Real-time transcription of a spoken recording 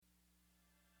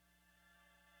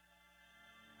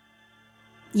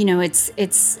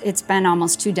It's been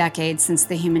almost 2 decades since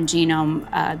the human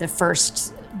genome, the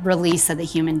first release of the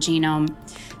human genome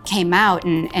came out,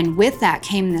 and with that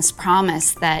came this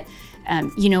promise that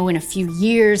in a few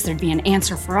years there'd be an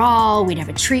answer for all, we'd have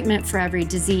a treatment for every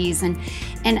disease, and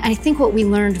I think what we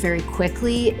learned very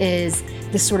quickly is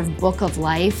this sort of book of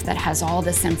life that has all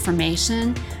this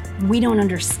information. We don't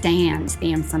understand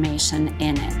the information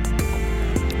in it.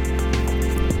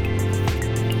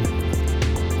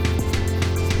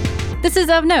 This is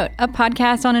Of Note, a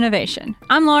podcast on innovation.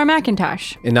 I'm Laura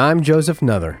McIntosh. And I'm Joseph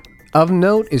Nuther. Of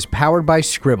Note is powered by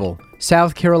Scribble,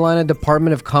 South Carolina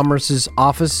Department of Commerce's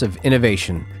Office of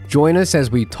Innovation. Join us as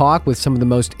we talk with some of the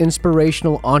most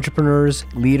inspirational entrepreneurs,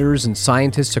 leaders, and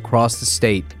scientists across the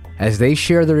state as they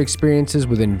share their experiences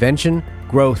with invention,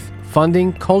 growth,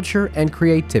 funding, culture, and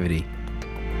creativity.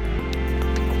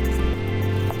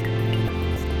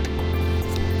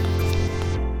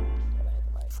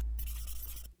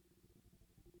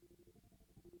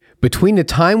 Between the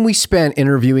time we spent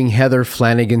interviewing Heather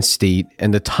Flanagan-Steet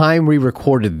and the time we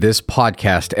recorded this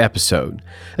podcast episode,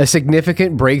 a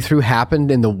significant breakthrough happened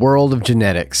in the world of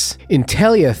genetics.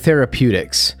 Intellia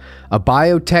Therapeutics, a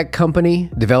biotech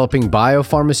company developing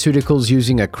biopharmaceuticals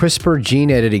using a CRISPR gene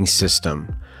editing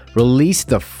system, released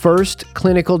the first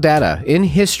clinical data in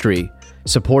history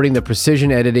supporting the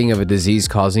precision editing of a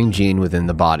disease-causing gene within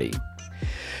the body.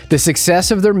 The success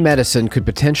of their medicine could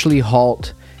potentially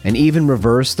halt and even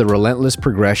reverse the relentless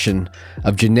progression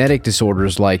of genetic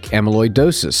disorders like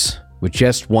amyloidosis with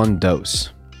just one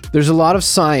dose. There's a lot of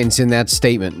science in that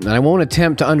statement, and I won't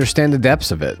attempt to understand the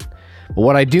depths of it. But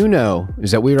what I do know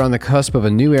is that we are on the cusp of a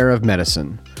new era of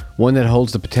medicine, one that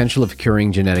holds the potential of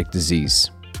curing genetic disease.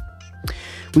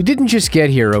 We didn't just get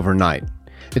here overnight.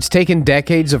 It's taken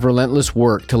decades of relentless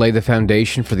work to lay the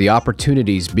foundation for the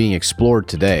opportunities being explored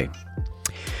today.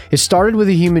 It started with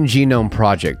the Human Genome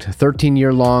Project, a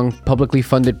 13-year-long, publicly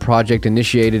funded project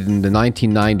initiated in the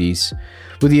 1990s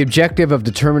with the objective of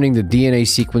determining the DNA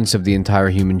sequence of the entire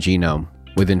human genome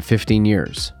within 15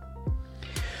 years.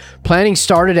 Planning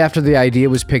started after the idea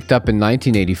was picked up in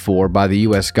 1984 by the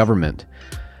U.S. government.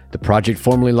 The project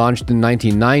formally launched in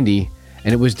 1990,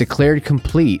 and it was declared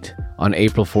complete on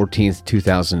April 14,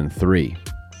 2003.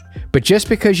 But just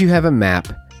because you have a map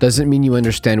doesn't mean you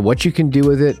understand what you can do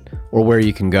with it or where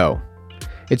you can go.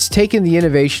 It's taken the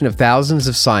innovation of thousands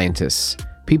of scientists,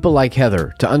 people like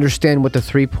Heather, to understand what the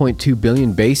 3.2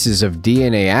 billion bases of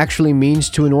DNA actually means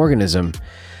to an organism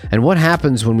and what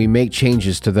happens when we make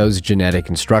changes to those genetic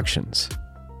instructions.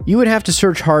 You would have to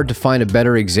search hard to find a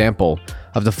better example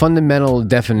of the fundamental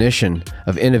definition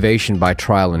of innovation by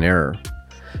trial and error.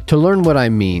 To learn what I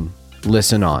mean,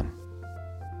 listen on.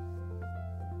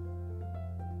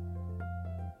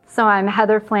 So I'm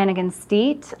Heather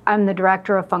Flanagan-Steet. I'm the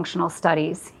Director of Functional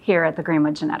Studies here at the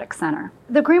Greenwood Genetics Center.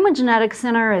 The Greenwood Genetics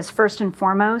Center is first and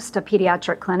foremost a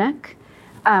pediatric clinic.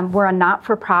 We're a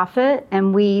not-for-profit,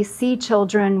 and we see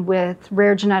children with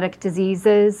rare genetic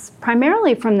diseases,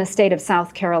 primarily from the state of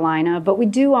South Carolina, but we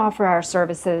do offer our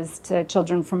services to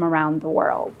children from around the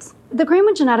world. The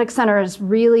Greenwood Genetics Center is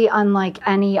really unlike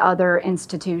any other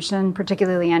institution,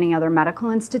 particularly any other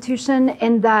medical institution,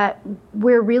 in that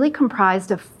we're really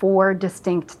comprised of 4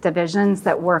 distinct divisions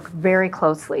that work very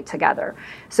closely together.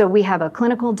 So we have a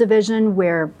clinical division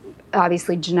where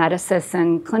obviously geneticists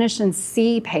and clinicians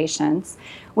see patients.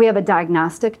 We have a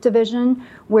diagnostic division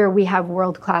where we have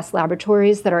world-class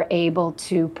laboratories that are able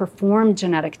to perform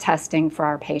genetic testing for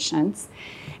our patients.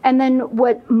 And then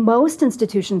what most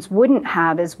institutions wouldn't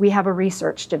have is we have a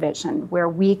research division where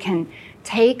we can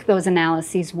take those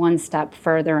analyses one step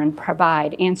further and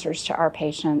provide answers to our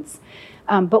patients.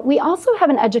 But we also have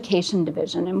an education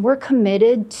division, and we're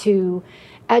committed to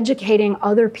educating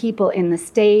other people in the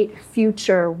state,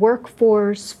 future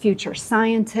workforce, future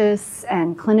scientists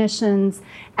and clinicians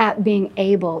at being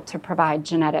able to provide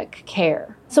genetic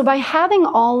care. So by having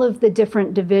all of the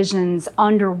different divisions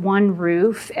under one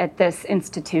roof at this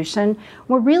institution,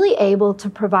 we're really able to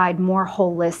provide more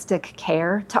holistic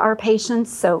care to our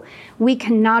patients. So we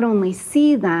can not only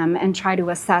see them and try to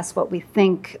assess what we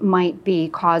think might be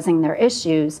causing their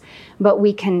issues, but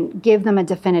we can give them a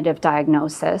definitive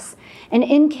diagnosis. And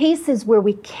in cases where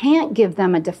we can't give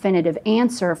them a definitive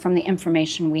answer from the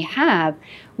information we have,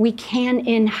 we can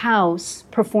in-house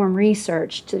perform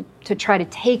research to try to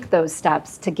take those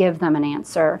steps to give them an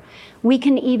answer. We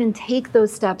can even take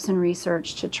those steps in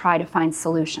research to try to find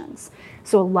solutions.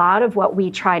 So a lot of what we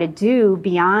try to do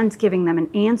beyond giving them an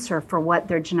answer for what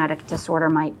their genetic disorder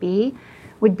might be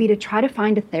would be to try to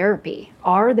find a therapy.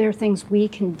 Are there things we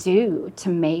can do to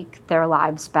make their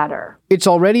lives better? It's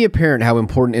already apparent how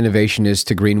important innovation is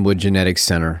to Greenwood Genetics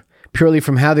Center. purely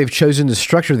from how they've chosen to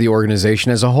structure the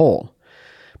organization as a whole.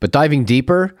 But diving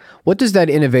deeper, what does that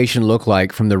innovation look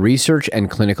like from the research and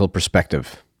clinical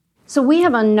perspective? So we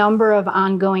have a number of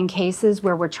ongoing cases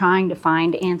where we're trying to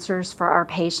find answers for our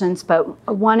patients, but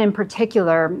one in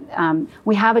particular,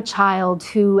 we have a child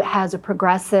who has a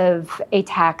progressive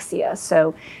ataxia.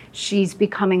 So she's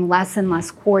becoming less and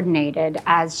less coordinated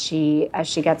as she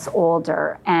gets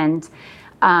older. And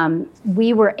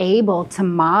we were able to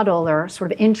model or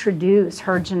sort of introduce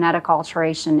her genetic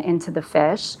alteration into the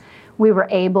fish. We were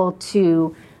able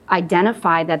to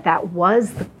identify that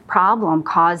was the problem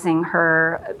causing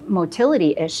her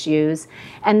motility issues,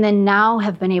 and then now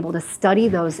have been able to study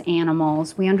those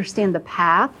animals. We understand the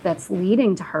path that's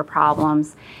leading to her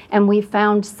problems, and we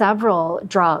found several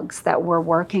drugs that we're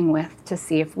working with to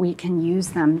see if we can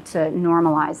use them to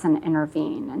normalize and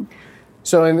intervene.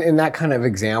 So in that kind of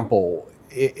example,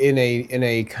 in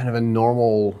a kind of a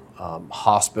normal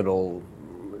hospital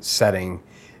setting,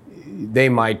 they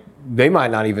might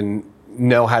not even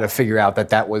know how to figure out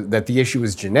that the issue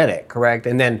was genetic, correct?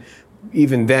 And then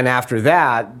even then after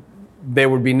that, there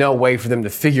would be no way for them to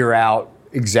figure out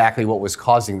exactly what was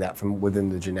causing that from within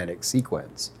the genetic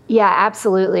sequence. Yeah,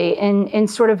 absolutely. In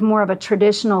sort of more of a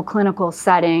traditional clinical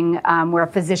setting where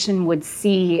a physician would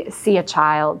see a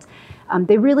child,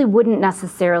 they really wouldn't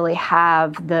necessarily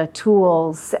have the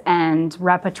tools and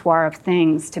repertoire of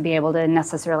things to be able to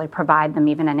necessarily provide them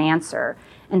even an answer,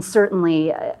 and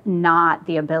certainly not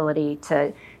the ability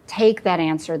to take that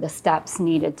answer, the steps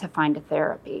needed to find a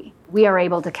therapy. We are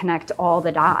able to connect all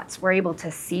the dots. We're able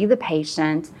to see the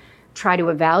patient, try to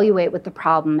evaluate what the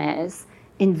problem is,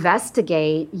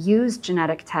 investigate, use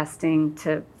genetic testing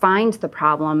to find the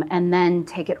problem, and then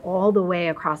take it all the way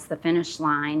across the finish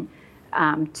line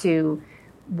to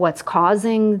what's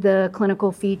causing the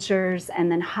clinical features,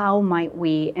 and then how might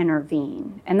we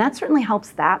intervene. And that certainly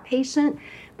helps that patient,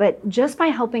 but just by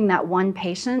helping that one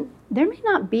patient, there may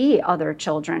not be other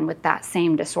children with that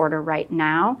same disorder right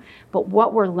now, but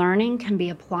what we're learning can be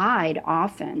applied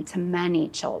often to many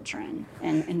children,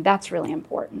 and that's really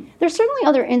important. There's certainly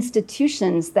other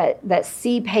institutions that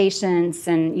see patients,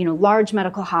 and large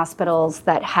medical hospitals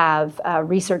that have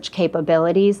research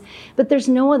capabilities, but there's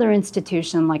no other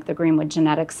institution like the Greenwood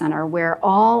Genetics Center where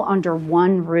all under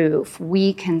one roof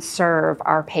we can serve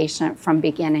our patient from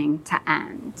beginning to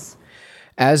end.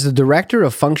 As the director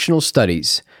of functional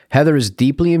studies, Heather is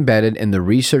deeply embedded in the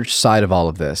research side of all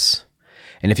of this.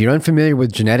 And if you're unfamiliar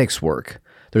with genetics work,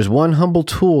 there's one humble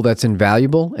tool that's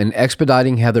invaluable in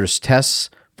expediting Heather's tests,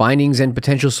 findings, and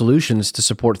potential solutions to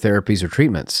support therapies or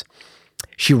treatments.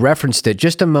 She referenced it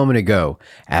just a moment ago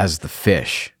as the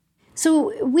fish.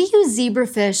 So we use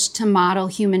zebrafish to model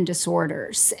human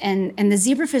disorders, and the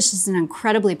zebrafish is an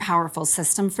incredibly powerful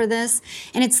system for this,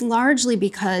 and it's largely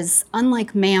because,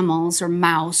 unlike mammals or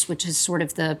mouse, which is sort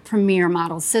of the premier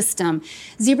model system,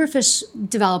 zebrafish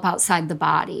develop outside the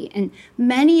body, and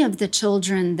many of the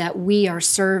children that we are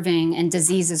serving and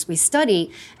diseases we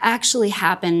study actually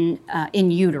happen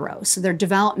in utero, so they're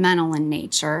developmental in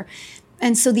nature.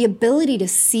 And so the ability to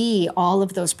see all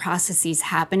of those processes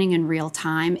happening in real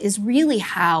time is really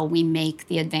how we make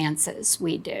the advances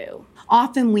we do.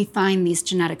 Often we find these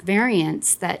genetic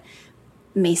variants that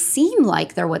may seem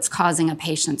like they're what's causing a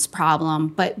patient's problem,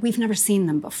 but we've never seen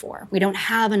them before. We don't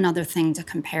have another thing to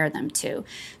compare them to.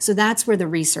 So that's where the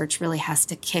research really has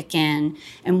to kick in,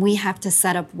 and we have to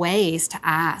set up ways to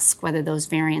ask whether those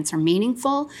variants are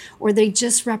meaningful or they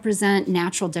just represent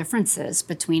natural differences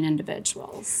between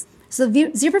individuals. So the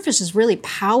zebrafish is really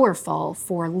powerful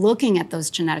for looking at those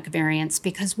genetic variants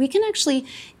because we can actually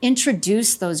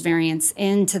introduce those variants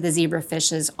into the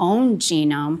zebrafish's own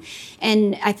genome.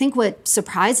 And I think what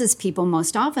surprises people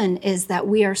most often is that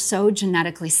we are so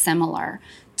genetically similar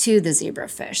to the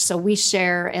zebrafish. So we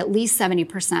share at least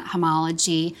 70%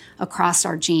 homology across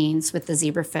our genes with the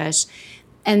zebrafish.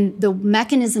 And the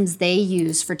mechanisms they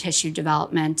use for tissue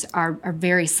development are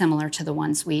very similar to the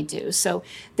ones we do. So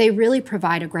they really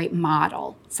provide a great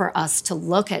model for us to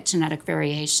look at genetic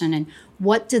variation and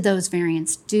what do those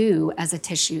variants do as a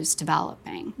tissue is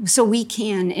developing. So we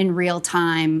can, in real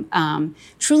time,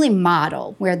 truly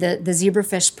model where the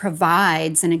zebrafish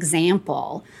provides an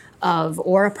example of,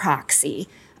 or a proxy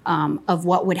of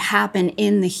what would happen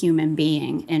in the human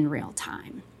being in real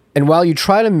time. And while you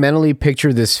try to mentally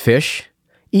picture this fish,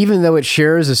 even though it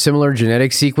shares a similar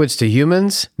genetic sequence to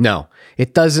humans, no,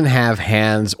 it doesn't have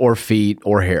hands or feet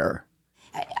or hair.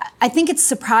 I think it's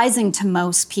surprising to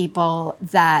most people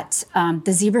that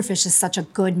the zebrafish is such a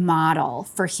good model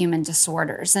for human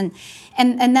disorders. And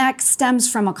that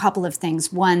stems from a couple of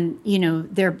things. One,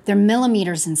 they're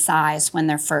millimeters in size when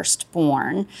they're first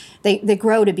born. They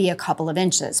grow to be a couple of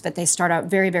inches, but they start out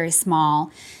very, very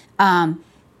small.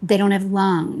 They don't have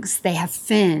lungs, they have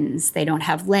fins, they don't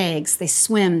have legs, they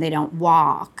swim, they don't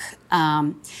walk.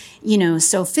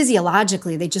 So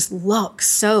physiologically, they just look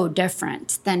so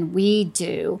different than we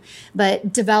do.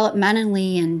 But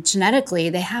developmentally and genetically,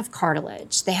 they have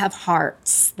cartilage, they have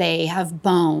hearts, they have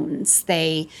bones,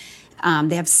 they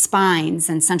have spines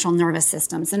and central nervous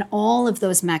systems, and all of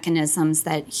those mechanisms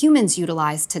that humans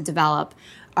utilize to develop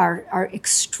are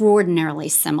extraordinarily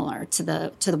similar to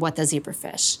what the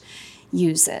zebrafish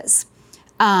uses.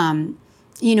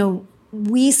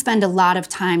 We spend a lot of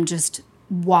time just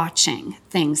watching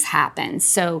things happen.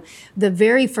 So the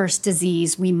very first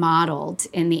disease we modeled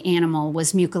in the animal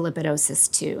was mucolipidosis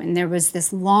 2. And there was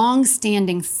this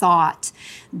long-standing thought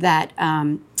that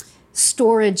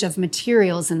storage of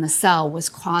materials in the cell was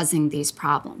causing these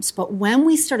problems. But when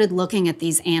we started looking at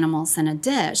these animals in a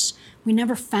dish, we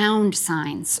never found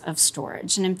signs of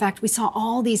storage. And in fact, we saw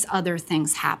all these other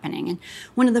things happening. And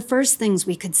one of the first things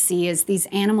we could see is these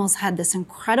animals had this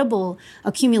incredible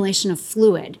accumulation of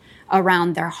fluid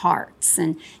around their hearts.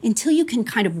 And until you can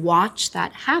kind of watch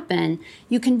that happen,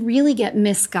 you can really get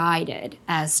misguided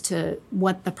as to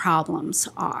what the problems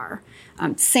are.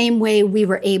 Same way we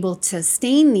were able to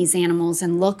stain these animals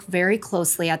and look very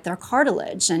closely at their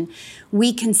cartilage. And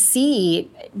we can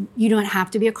see, you don't have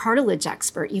to be a cartilage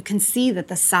expert, you can see that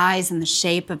the size and the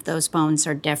shape of those bones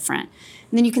are different.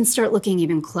 And then you can start looking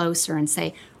even closer and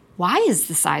say, why is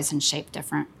the size and shape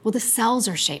different? Well, the cells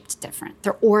are shaped different.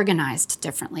 They're organized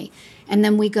differently. And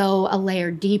then we go a layer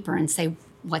deeper and say,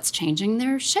 what's changing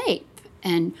their shape?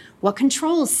 And what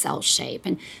controls cell shape?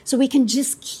 And so we can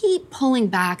just keep pulling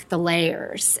back the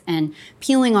layers and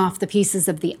peeling off the pieces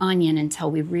of the onion until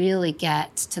we really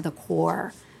get to the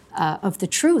core of the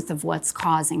truth of what's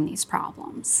causing these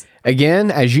problems. Again,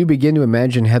 as you begin to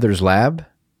imagine Heather's lab,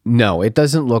 no, it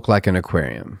doesn't look like an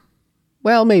aquarium.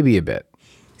 Well, maybe a bit.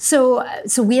 So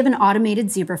we have an automated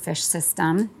zebrafish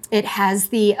system. It has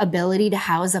the ability to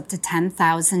house up to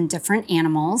 10,000 different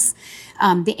animals.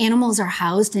 The animals are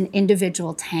housed in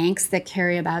individual tanks that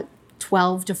carry about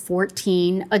 12 to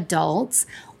 14 adults.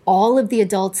 All of the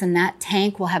adults in that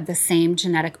tank will have the same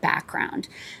genetic background.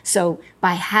 So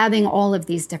by having all of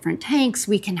these different tanks,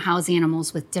 we can house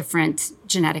animals with different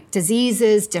genetic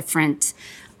diseases, different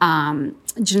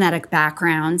genetic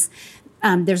backgrounds.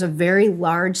 There's a very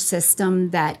large system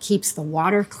that keeps the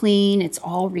water clean. It's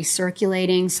all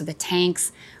recirculating. So the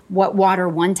tanks, what water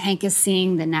one tank is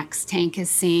seeing, the next tank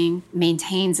is seeing,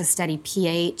 maintains a steady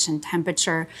pH and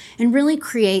temperature, and really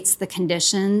creates the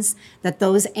conditions that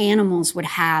those animals would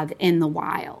have in the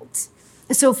wild.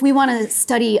 So if we want to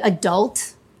study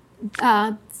adult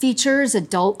features,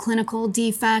 adult clinical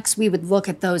defects, we would look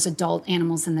at those adult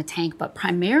animals in the tank. But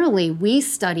primarily, we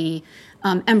study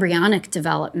embryonic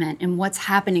development and what's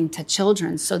happening to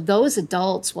children. So those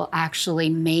adults will actually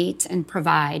mate and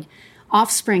provide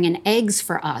offspring and eggs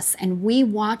for us. And we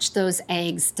watch those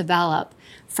eggs develop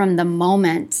from the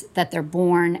moment that they're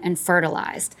born and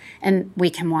fertilized. And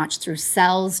we can watch through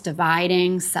cells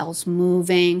dividing, cells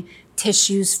moving,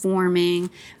 tissues forming,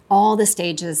 all the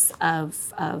stages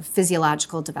of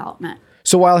physiological development.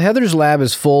 So while Heather's lab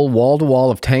is full wall-to-wall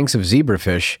of tanks of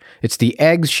zebrafish, it's the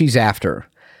eggs she's after.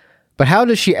 But how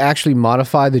does she actually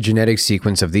modify the genetic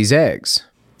sequence of these eggs?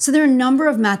 So there are a number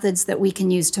of methods that we can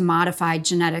use to modify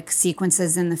genetic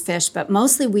sequences in the fish, but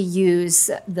mostly we use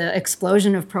the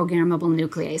explosion of programmable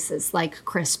nucleases like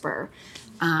CRISPR.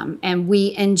 And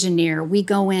we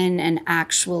go in and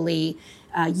actually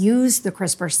use the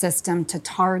CRISPR system to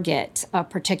target a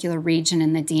particular region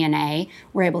in the DNA.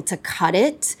 We're able to cut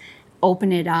it,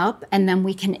 open it up, and then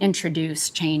we can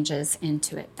introduce changes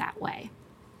into it that way.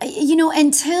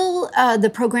 Until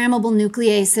the programmable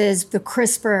nucleases, the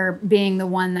CRISPR being the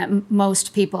one that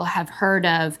most people have heard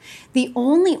of, the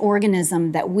only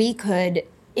organism that we could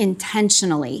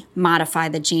intentionally modify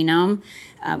the genome,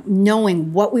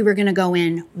 knowing what we were going to go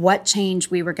in, what change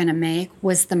we were going to make,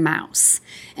 was the mouse.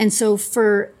 And so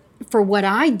for what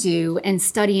I do in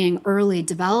studying early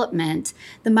development,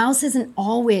 the mouse isn't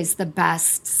always the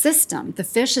best system. The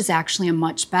fish is actually a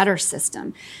much better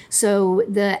system. So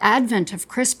the advent of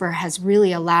CRISPR has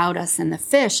really allowed us in the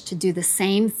fish to do the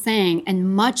same thing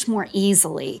and much more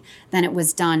easily than it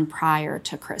was done prior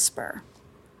to CRISPR.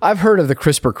 I've heard of the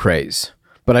CRISPR craze,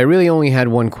 but I really only had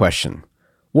one question.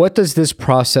 What does this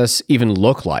process even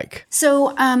look like?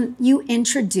 So you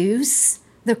introduce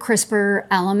the CRISPR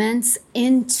elements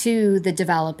into the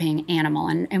developing animal.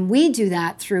 And we do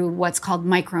that through what's called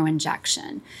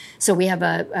microinjection. So we have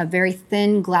a very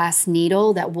thin glass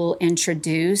needle that will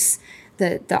introduce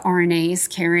the RNAs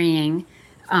carrying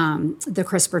the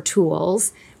CRISPR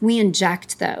tools. We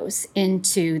inject those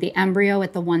into the embryo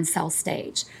at the 1-cell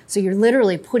stage. So you're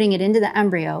literally putting it into the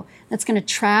embryo that's going to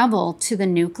travel to the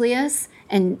nucleus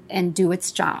and do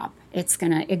its job. It's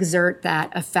going to exert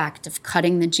that effect of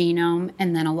cutting the genome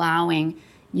and then allowing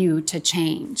you to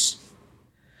change.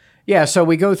 Yeah, so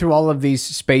we go through all of these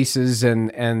spaces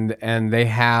and they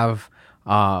have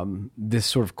this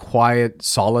sort of quiet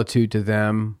solitude to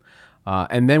them.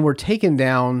 And then we're taken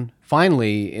down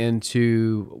finally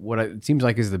into what it seems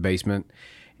like is the basement.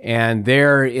 And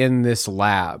they're in this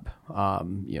lab,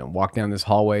 walk down this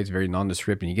hallway. It's very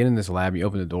nondescript. And you get in this lab, you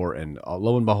open the door, and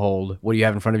lo and behold, what do you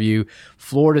have in front of you?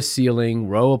 Floor to ceiling,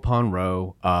 row upon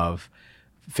row of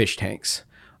fish tanks.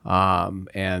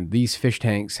 And these fish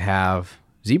tanks have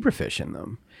zebrafish in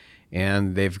them.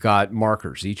 And they've got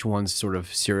markers. Each one's sort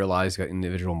of serialized, got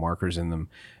individual markers in them.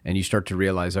 And you start to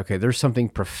realize, okay, there's something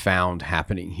profound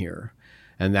happening here.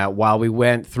 And that while we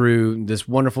went through this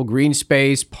wonderful green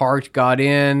space, parked, got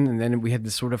in, and then we had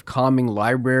this sort of calming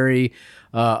library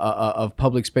of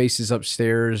public spaces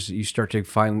upstairs, you start to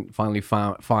finally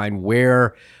find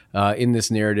where in this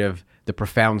narrative the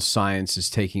profound science is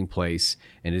taking place.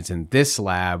 And it's in this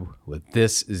lab with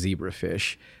this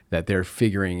zebrafish that they're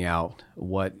figuring out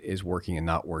what is working and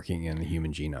not working in the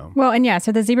human genome. Well, and yeah,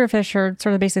 so the zebrafish are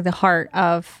sort of basically the heart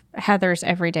of Heather's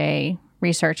everyday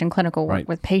research and clinical work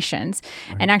with patients.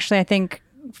 Right. And actually, I think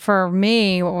for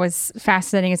me, what was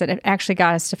fascinating is that it actually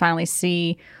got us to finally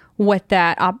see what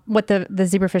the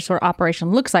zebrafish sort of operation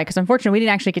looks like. Because unfortunately, we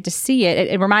didn't actually get to see it.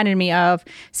 It reminded me of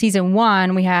season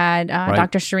 1. We had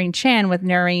Dr. Shireen Chen with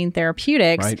Neurine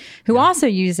Therapeutics, who also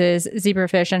uses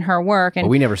zebrafish in her work. And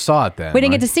we never saw it then. We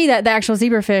didn't get to see the actual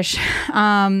zebrafish.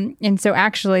 And so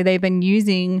actually, they've been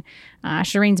using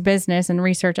Shireen's business and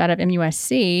research out of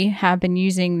MUSC have been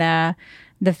using the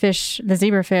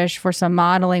zebrafish for some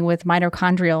modeling with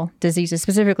mitochondrial diseases,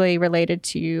 specifically related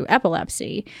to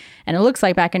epilepsy. And it looks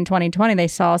like back in 2020, they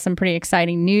saw some pretty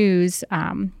exciting news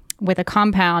with a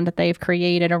compound that they've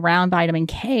created around vitamin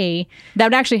K that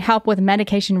would actually help with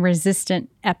medication-resistant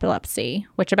epilepsy,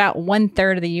 which about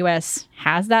 1/3 of the U.S.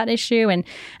 has that issue. And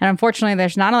unfortunately,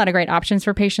 there's not a lot of great options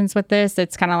for patients with this.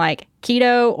 It's kind of like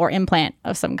keto or implant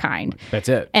of some kind. That's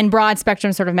it. And broad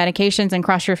spectrum sort of medications, and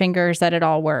cross your fingers that it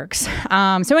all works.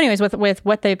 So anyways, with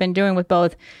what they've been doing with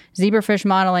both zebrafish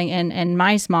modeling and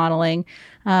mice modeling,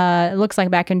 it looks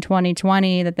like back in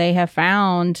 2020 that they have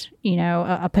found,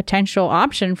 a potential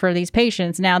option for these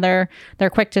patients. Now they're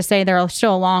quick to say they're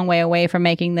still a long way away from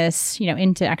making this,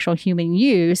 into actual human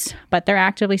use, but they're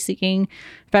actively seeking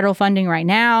federal funding right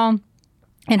now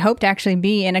and hope to actually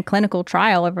be in a clinical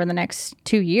trial over the next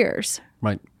 2 years.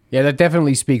 Right. Yeah, that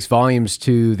definitely speaks volumes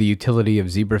to the utility of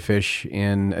zebrafish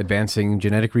in advancing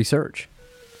genetic research.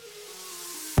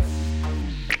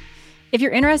 If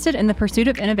you're interested in the pursuit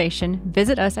of innovation,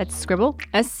 visit us at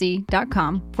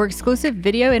scribblesc.com for exclusive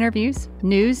video interviews,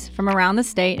 news from around the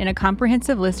state, and a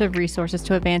comprehensive list of resources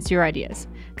to advance your ideas.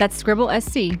 That's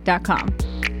scribblesc.com.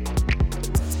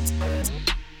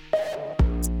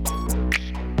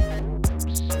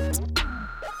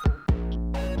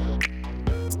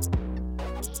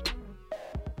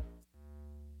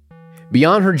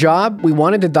 Beyond her job, we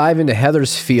wanted to dive into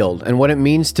Heather's field and what it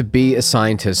means to be a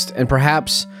scientist, and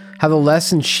perhaps how the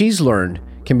lessons she's learned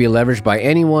can be leveraged by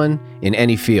anyone in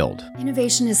any field.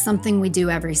 Innovation is something we do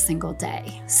every single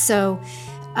day. So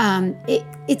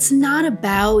it's not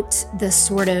about the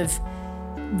sort of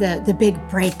the big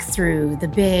breakthrough, the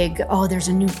big, there's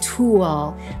a new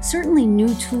tool. Certainly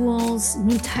new tools,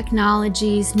 new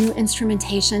technologies, new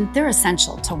instrumentation, they're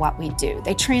essential to what we do.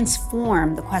 They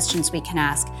transform the questions we can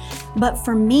ask. But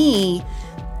for me,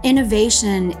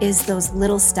 innovation is those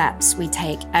little steps we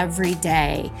take every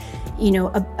day.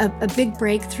 A big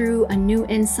breakthrough, a new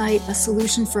insight, a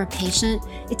solution for a patient,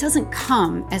 it doesn't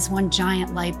come as one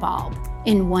giant light bulb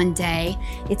in one day.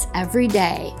 It's every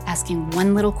day asking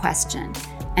one little question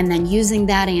and then using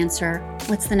that answer.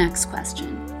 What's the next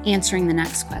question? Answering the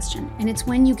next question. And it's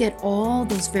when you get all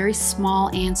those very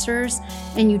small answers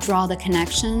and you draw the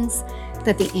connections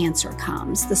that the answer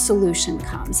comes, the solution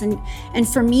comes. And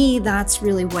for me, that's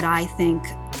really what I think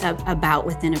about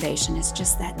with innovation, is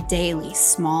just that daily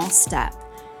small step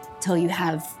till you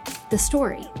have the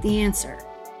story, the answer.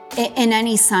 In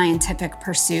any scientific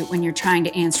pursuit, when you're trying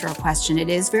to answer a question, it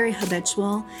is very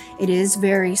habitual. It is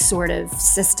very sort of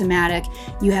systematic.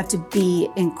 You have to be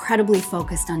incredibly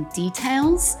focused on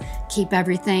details, keep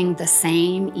everything the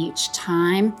same each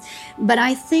time. But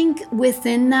I think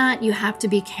within that, you have to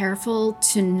be careful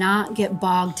to not get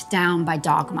bogged down by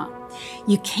dogma.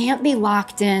 You can't be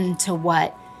locked into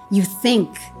what you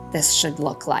think this should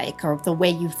look like or the way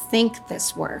you think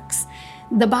this works.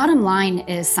 The bottom line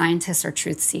is scientists are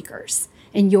truth seekers,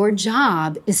 and your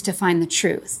job is to find the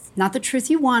truth, not the truth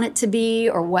you want it to be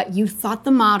or what you thought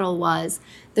the model was,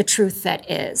 the truth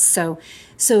that is. So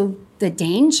the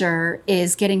danger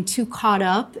is getting too caught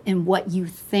up in what you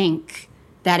think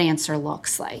that answer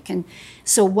looks like. And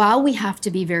so while we have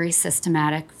to be very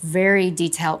systematic, very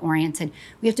detail-oriented,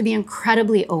 we have to be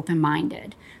incredibly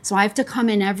open-minded. So I have to come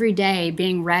in every day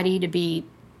being ready to be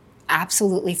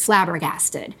absolutely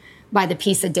flabbergasted by the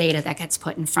piece of data that gets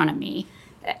put in front of me.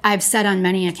 I've said on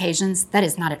many occasions, that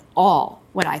is not at all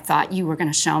what I thought you were going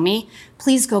to show me.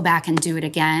 Please go back and do it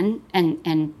again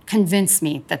and convince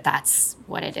me that that's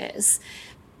what it is.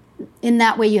 In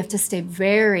that way, you have to stay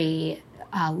very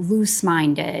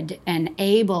loose-minded and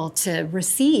able to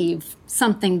receive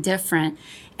something different,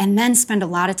 and then spend a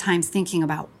lot of time thinking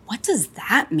about, what does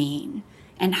that mean?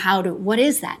 And what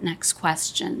is that next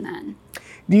question then?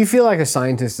 Do you feel like a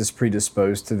scientist is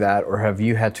predisposed to that, or have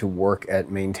you had to work at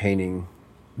maintaining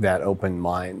that open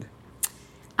mind?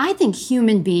 I think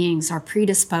human beings are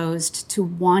predisposed to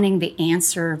wanting the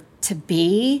answer to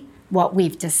be what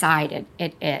we've decided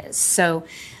it is. So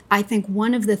I think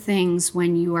one of the things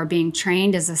when you are being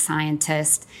trained as a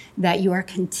scientist that you are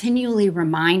continually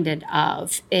reminded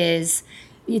of is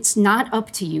it's not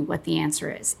up to you what the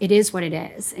answer is. It is what it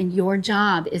is. And your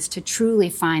job is to truly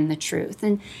find the truth.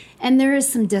 And there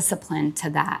is some discipline to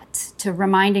that, to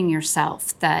reminding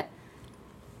yourself that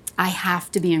I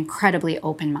have to be incredibly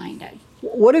open-minded.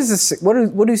 What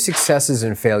do successes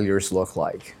and failures look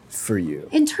like for you?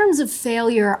 In terms of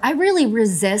failure, I really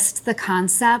resist the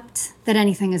concept that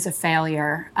anything is a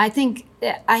failure. I think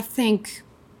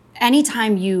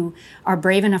anytime you are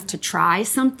brave enough to try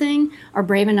something or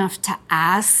brave enough to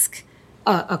ask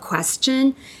a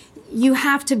question, you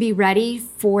have to be ready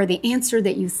for the answer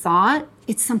that you thought.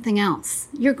 It's something else.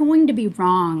 You're going to be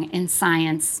wrong in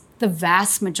science the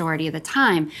vast majority of the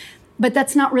time, but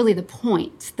that's not really the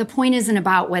point. The point isn't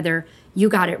about whether you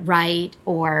got it right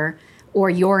or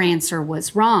your answer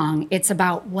was wrong. It's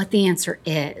about what the answer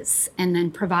is and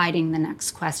then providing the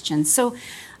next question. So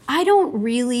I don't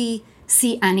really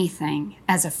see anything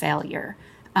as a failure.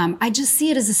 I just see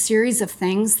it as a series of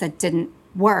things that didn't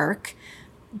work.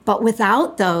 But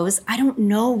without those, I don't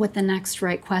know what the next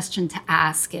right question to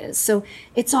ask is. So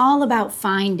it's all about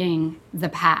finding the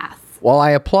path. While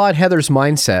I applaud Heather's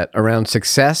mindset around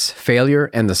success, failure,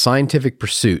 and the scientific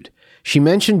pursuit, she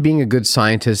mentioned being a good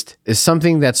scientist is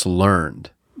something that's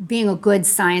learned. Being a good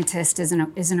scientist is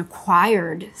an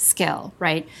acquired skill,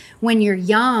 right? When you're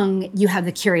young, you have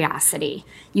the curiosity,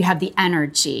 you have the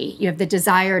energy, you have the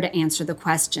desire to answer the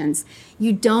questions.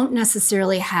 You don't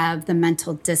necessarily have the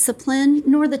mental discipline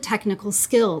nor the technical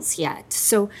skills yet.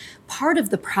 So part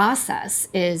of the process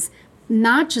is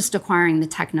not just acquiring the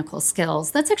technical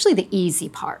skills. That's actually the easy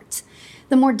part.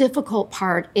 The more difficult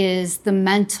part is the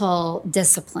mental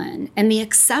discipline and the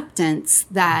acceptance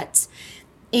that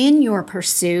in your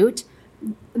pursuit,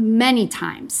 many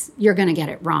times you're going to get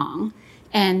it wrong,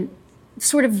 and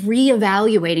sort of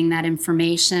reevaluating that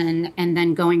information and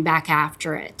then going back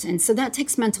after it. And so that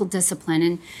takes mental discipline.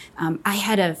 And I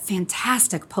had a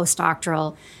fantastic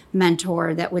postdoctoral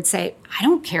mentor that would say, I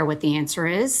don't care what the answer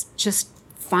is, just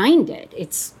find it.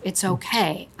 It's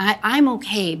okay. I'm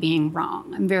okay being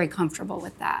wrong. I'm very comfortable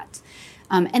with that.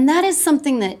 And that is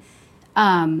something that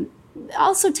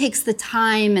also takes the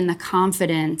time and the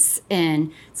confidence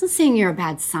in. It's not saying you're a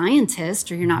bad scientist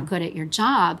or you're not good at your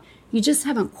job. You just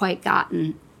haven't quite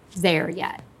gotten there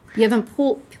yet. You haven't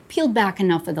peeled back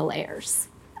enough of the layers.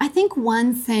 I think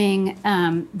one thing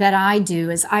that I do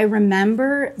is I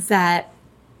remember that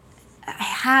I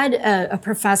had a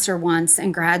professor once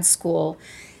in grad school.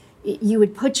 You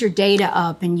would put your data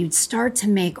up and you'd start to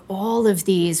make all of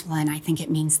these, well, and I think it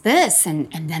means this,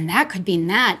 and then that could mean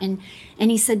that. And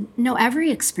he said, no, every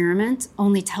experiment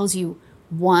only tells you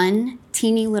one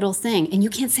teeny little thing, and you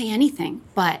can't say anything,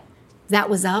 but that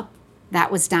was up,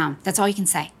 that was down. That's all you can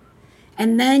say.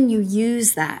 And then you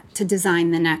use that to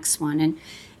design the next one.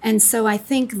 And so I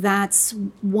think that's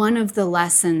one of the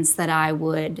lessons that I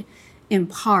would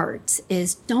impart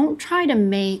is don't try to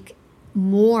make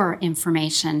more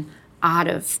information out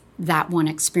of that one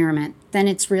experiment than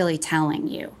it's really telling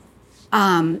you.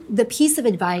 The piece of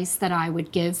advice that I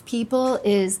would give people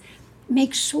is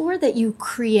make sure that you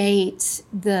create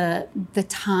the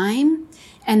time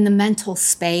and the mental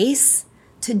space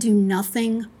to do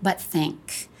nothing but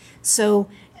think. So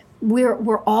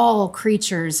we're all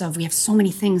creatures of, we have so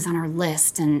many things on our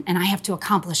list, and I have to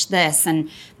accomplish this, and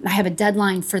I have a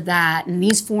deadline for that, and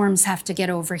these forms have to get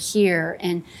over here.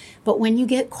 But when you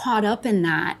get caught up in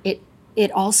that,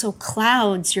 it also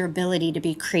clouds your ability to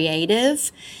be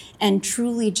creative and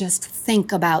truly just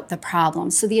think about the problem.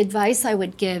 So the advice I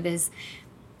would give is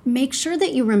make sure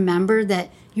that you remember that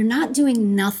you're not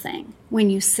doing nothing when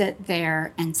you sit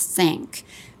there and think.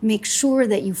 Make sure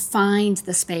that you find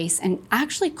the space and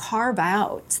actually carve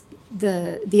out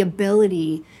the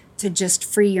ability to just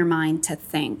free your mind to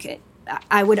think.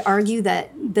 I would argue that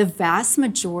the vast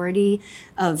majority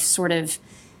of sort of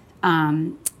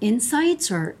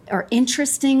insights or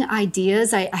interesting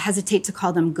ideas, I hesitate to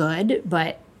call them good,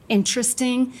 but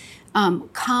interesting,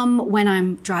 come when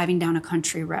I'm driving down a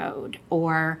country road,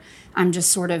 or I'm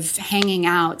just sort of hanging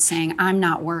out saying, I'm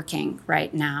not working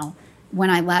right now. When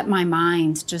I let my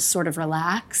mind just sort of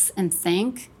relax and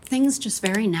think, things just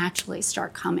very naturally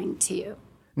start coming to you.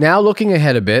 Now, looking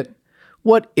ahead a bit,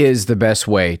 what is the best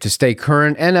way to stay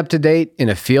current and up to date in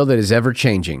a field that is ever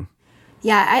changing?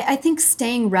 Yeah, I think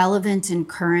staying relevant and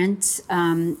current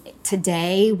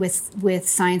today with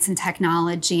science and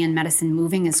technology and medicine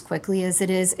moving as quickly as it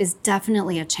is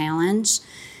definitely a challenge.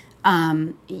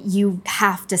 You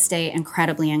have to stay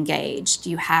incredibly engaged.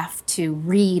 You have to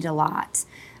read a lot.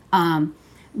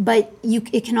 But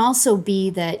it can also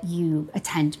be that you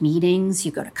attend meetings,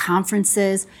 you go to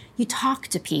conferences, you talk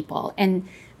to people. And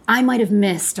I might have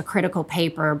missed a critical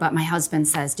paper, but my husband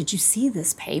says, did you see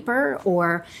this paper?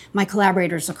 Or my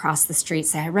collaborators across the street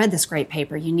say, I read this great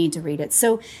paper, you need to read it.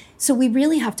 So we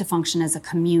really have to function as a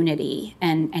community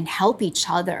and help each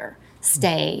other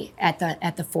stay at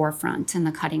the forefront and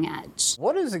the cutting edge.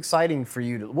 What is exciting for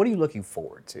you? What are you looking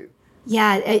forward to?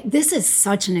 Yeah, this is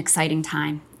such an exciting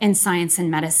time in science and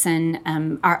medicine.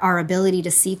 Our ability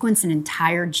to sequence an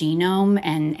entire genome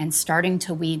and starting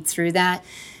to weed through that.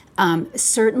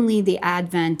 Certainly the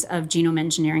advent of genome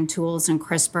engineering tools and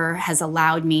CRISPR has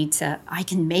allowed me I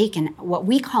can make what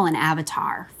we call an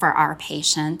avatar for our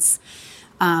patients.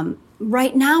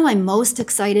 Right now, I'm most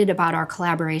excited about our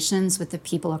collaborations with the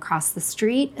people across the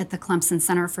street at the Clemson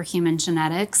Center for Human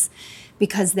Genetics,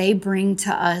 because they bring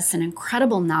to us an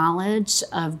incredible knowledge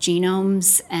of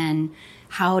genomes and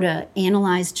how to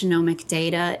analyze genomic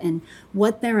data, and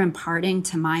what they're imparting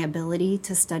to my ability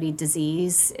to study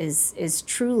disease is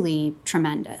truly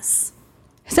tremendous.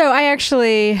 So I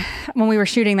actually, when we were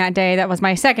shooting that day, that was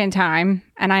my second time.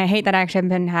 And I hate that I actually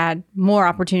haven't had more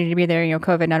opportunity to be there.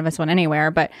 COVID, none of us went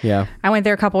anywhere. But yeah, I went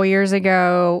there a couple of years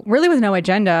ago, really with no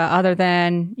agenda other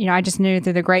than, I just knew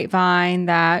through the grapevine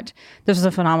that this was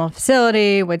a phenomenal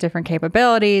facility with different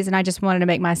capabilities. And I just wanted to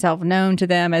make myself known to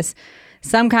them as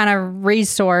some kind of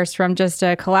resource from just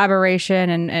a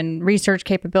collaboration and research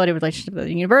capability relationship with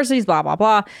the universities, blah, blah,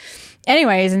 blah.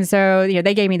 Anyways, and so,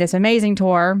 they gave me this amazing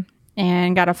tour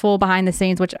and got a full behind the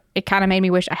scenes, which it kind of made me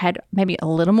wish I had maybe a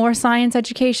little more science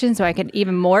education so I could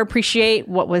even more appreciate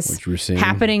what was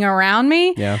happening around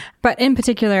me. Yeah. But in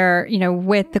particular,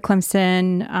 with the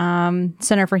Clemson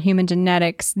Center for Human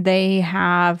Genetics, they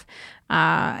have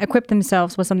equipped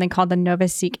themselves with something called the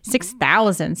NovaSeq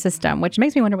 6000 system, which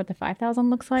makes me wonder what the 5000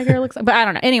 looks like. But I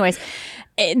don't know. Anyways,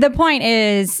 the point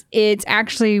is it's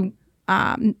actually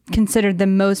considered the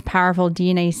most powerful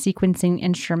DNA sequencing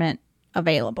instrument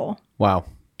available. Wow.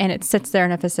 And it sits there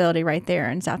in a facility right there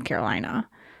in South Carolina.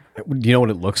 Do you know what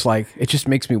it looks like? It just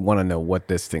makes me want to know what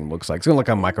this thing looks like. It's going to look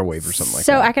like a microwave or something like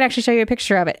that. So I could actually show you a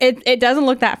picture of it. It doesn't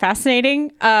look that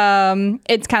fascinating.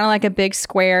 It's kind of like a big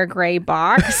square gray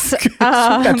box.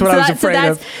 That's what I was afraid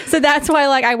of. So that's why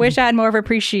I wish I had more of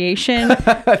appreciation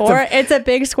for it. It's a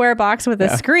big square box with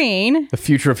a screen. The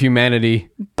future of humanity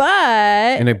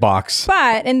in a box.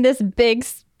 But in this big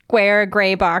square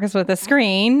gray box with a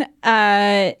screen,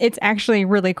 it's actually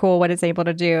really cool what it's able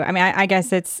to do. I mean, I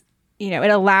guess it's,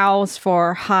 it allows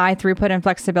for high throughput and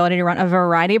flexibility to run a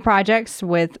variety of projects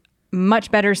with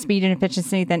much better speed and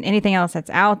efficiency than anything else that's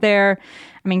out there.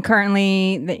 I mean,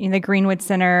 currently the Greenwood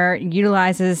Center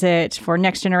utilizes it for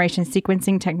next generation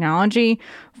sequencing technology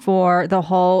for the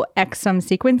whole exome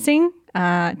sequencing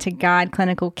to guide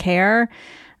clinical care.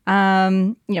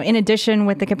 In addition,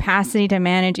 with the capacity to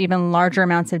manage even larger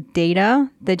amounts of data,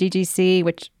 the GGC,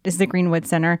 which is the Greenwood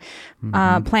Center,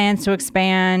 plans to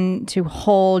expand to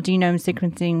whole genome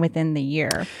sequencing within the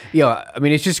year. Yeah, I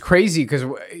mean, it's just crazy because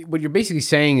what you're basically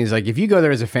saying is if you go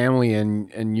there as a family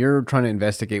and you're trying to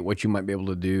investigate what you might be able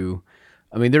to do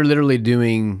I mean, they're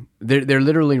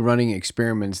literally running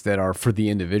experiments that are for the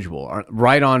individual,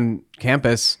 right on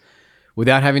campus,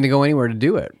 without having to go anywhere to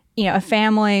do it. A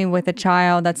family with a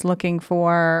child that's looking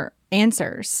for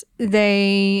answers,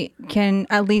 they can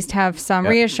at least have some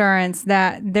reassurance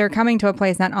that they're coming to a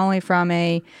place not only from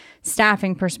a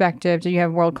staffing perspective, do you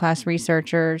have world-class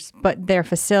researchers, but their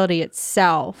facility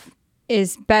itself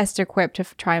is best equipped to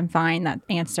try and find that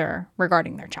answer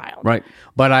regarding their child. Right.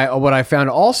 But what I found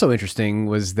also interesting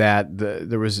was that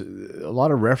there was a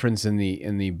lot of reference in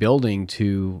the building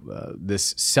to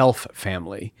this self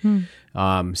family,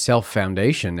 self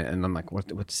foundation, and I'm like,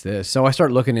 what's this? So I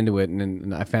started looking into it,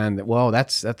 and I found that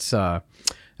that's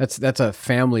a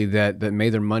family that made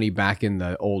their money back in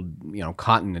the old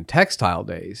cotton and textile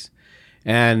days.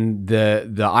 And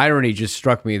the irony just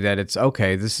struck me that it's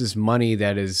okay. This is money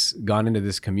that has gone into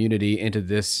this community, into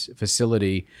this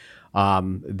facility,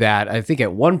 that I think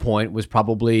at one point was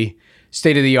probably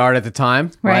state of the art at the time,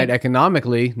 right?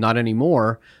 Economically, not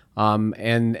anymore.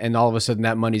 And all of a sudden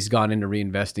that money's gone into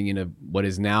reinvesting into what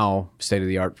is now state of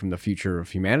the art from the future of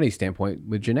humanity standpoint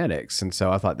with genetics. And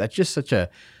so I thought that's just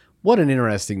what an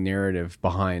interesting narrative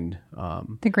behind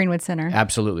the Greenwood Center.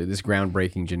 Absolutely, this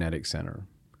groundbreaking genetics center.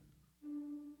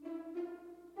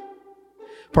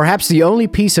 Perhaps the only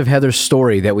piece of Heather's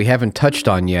story that we haven't touched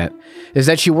on yet is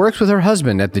that she works with her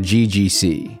husband at the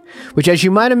GGC, which, as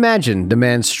you might imagine,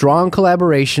 demands strong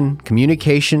collaboration,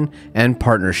 communication, and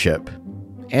partnership,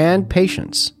 and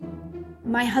patience.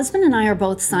 My husband and I are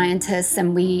both scientists,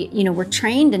 and we're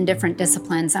trained in different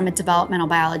disciplines. I'm a developmental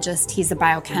biologist, he's a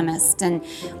biochemist, and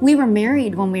we were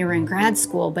married when we were in grad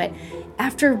school, but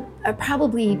after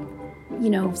probably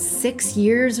 6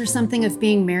 years or something of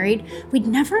being married, we'd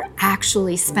never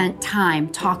actually spent time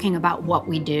talking about what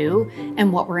we do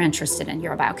and what we're interested in.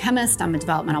 You're a biochemist, I'm a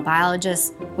developmental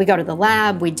biologist. We go to the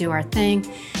lab, we do our thing.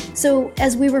 So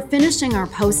as we were finishing our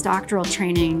postdoctoral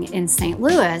training in St.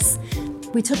 Louis,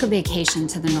 we took a vacation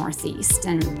to the Northeast,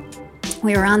 and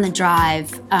we were on the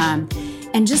drive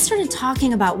and just started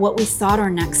talking about what we thought our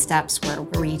next steps were.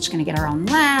 Were we each going to get our own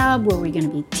lab? Were we going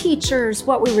to be teachers?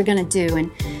 What we were going to do?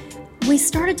 And we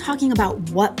started talking about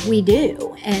what we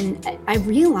do. And I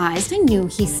realized, I knew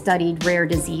he studied rare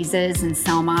diseases and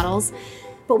cell models,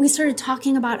 but we started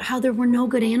talking about how there were no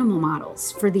good animal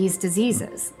models for these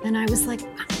diseases. And I was like,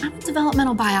 I'm a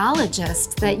developmental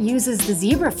biologist that uses the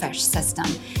zebrafish system.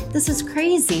 This is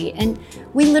crazy. And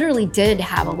we literally did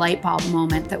have a light bulb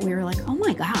moment that we were like, oh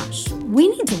my gosh, we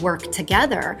need to work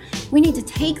together. We need to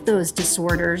take those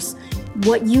disorders,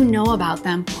 what you know about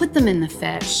them, put them in the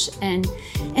fish. And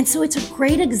so it's a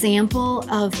great example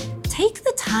of take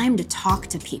the time to talk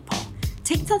to people.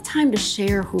 Take the time to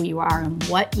share who you are and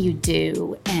what you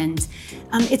do. And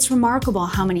it's remarkable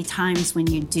how many times when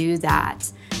you do that,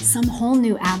 some whole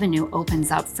new avenue opens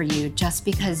up for you just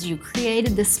because you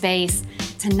created the space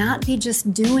to not be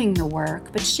just doing the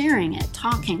work, but sharing it,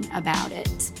 talking about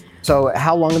it. So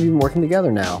how long have you been working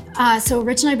together now? So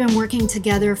Rich and I have been working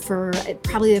together for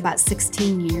probably about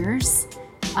 16 years.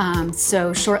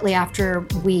 So shortly after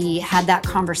we had that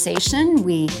conversation,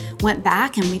 we went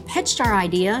back and we pitched our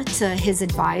idea to his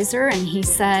advisor, and he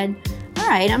said, all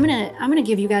right, I'm gonna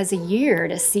give you guys a year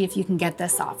to see if you can get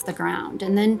this off the ground.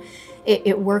 And then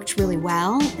it worked really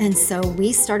well. And so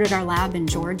we started our lab in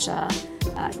Georgia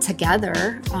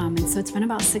together. And so it's been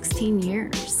about 16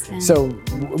 years. And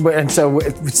so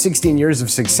with 16 years of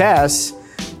success,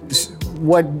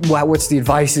 what's the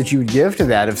advice that you would give to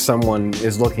that if someone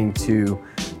is looking to,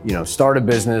 start a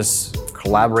business,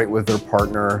 collaborate with their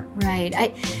partner? Right.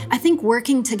 I think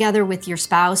working together with your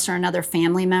spouse or another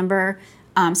family member,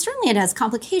 certainly it has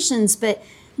complications, but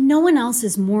no one else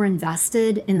is more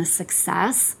invested in the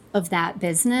success of that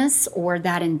business or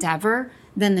that endeavor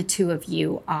than the two of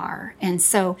you are. And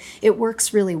so it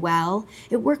works really well.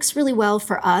 It works really well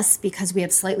for us because we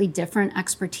have slightly different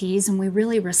expertise and we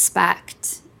really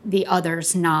respect the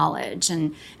other's knowledge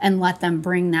and let them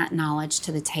bring that knowledge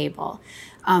to the table.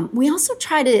 We also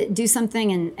try to do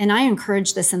something, and I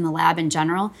encourage this in the lab in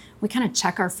general, we kind of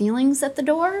check our feelings at the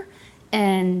door.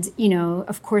 And,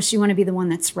 of course you want to be the one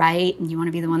that's right and you want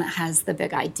to be the one that has the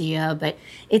big idea, but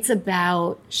it's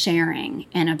about sharing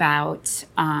and about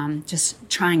just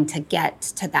trying to get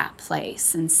to that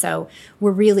place. And so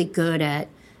we're really good at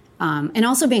and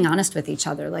also being honest with each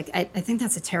other. Like, I think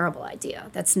that's a terrible idea.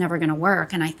 That's never going to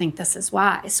work. And I think this is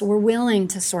why. So we're willing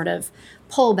to sort of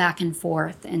pull back and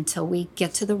forth until we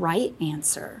get to the right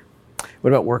answer.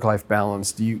 What about work-life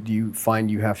balance? Do you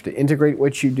find you have to integrate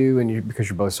what you do because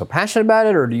you're both so passionate about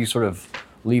it, or do you sort of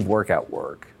leave work at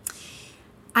work?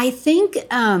 I think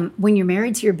when you're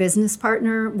married to your business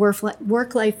partner,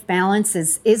 work-life balance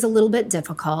is a little bit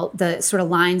difficult. The sort of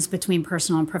lines between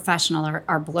personal and professional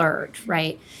are blurred,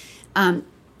 right?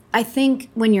 I think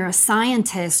when you're a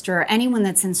scientist or anyone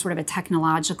that's in sort of a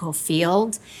technological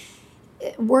field,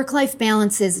 work-life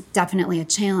balance is definitely a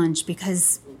challenge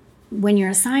because when you're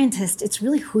a scientist, it's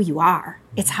really who you are.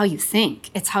 It's how you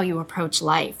think. It's how you approach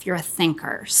life. You're a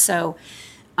thinker. So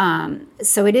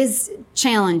it is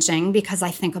challenging because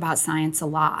I think about science a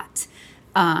lot.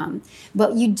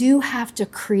 But you do have to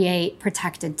create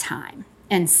protected time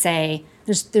and say,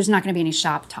 there's not going to be any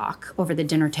shop talk over the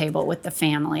dinner table with the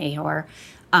family, or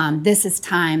this is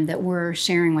time that we're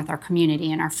sharing with our community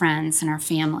and our friends and our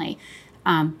family.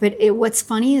 But what's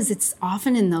funny is it's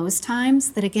often in those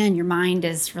times that, again, your mind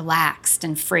is relaxed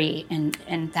and free and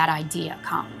that idea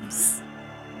comes.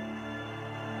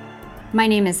 My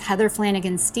name is Heather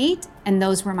Flanagan Steet, and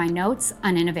those were my notes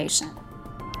on innovation.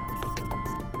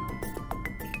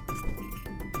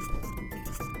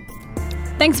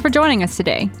 Thanks for joining us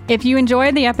today. If you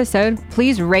enjoyed the episode,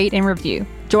 please rate and review.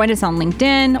 Join us on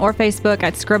LinkedIn or Facebook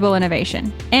at Scribble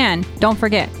Innovation. And don't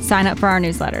forget, sign up for our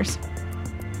newsletters.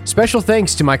 Special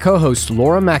thanks to my co-host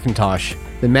Laura McIntosh,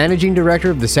 the Managing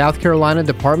Director of the South Carolina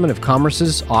Department of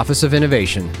Commerce's Office of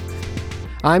Innovation.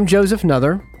 I'm Joseph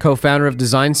Nuther, co-founder of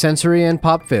Design Sensory and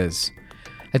PopFizz.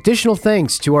 Additional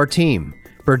thanks to our team,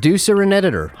 producer and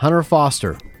editor Hunter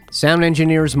Foster, sound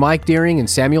engineers Mike Deering and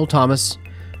Samuel Thomas,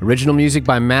 original music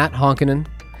by Matt Honkinen,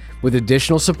 with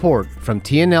additional support from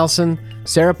Tia Nelson,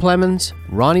 Sarah Plemons,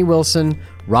 Ronnie Wilson,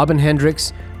 Robin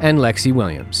Hendricks, and Lexi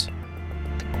Williams.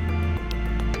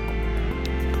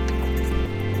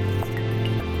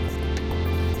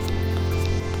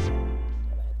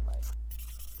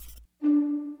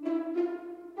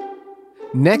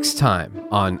 Next time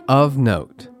on Of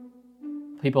Note.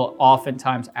 People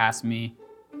oftentimes ask me,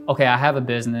 okay, I have a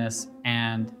business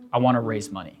and I want to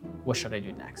raise money. What should I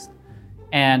do next?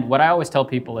 And what I always tell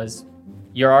people is,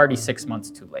 you're already 6 months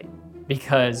too late,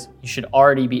 because you should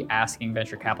already be asking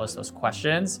venture capitalists those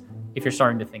questions if you're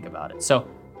starting to think about it. So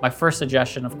my first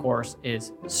suggestion, of course,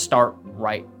 is start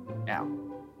right now.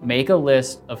 Make a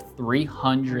list of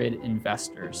 300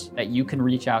 investors that you can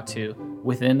reach out to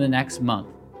within the next month,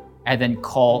 and then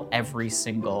call every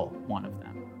single one of them.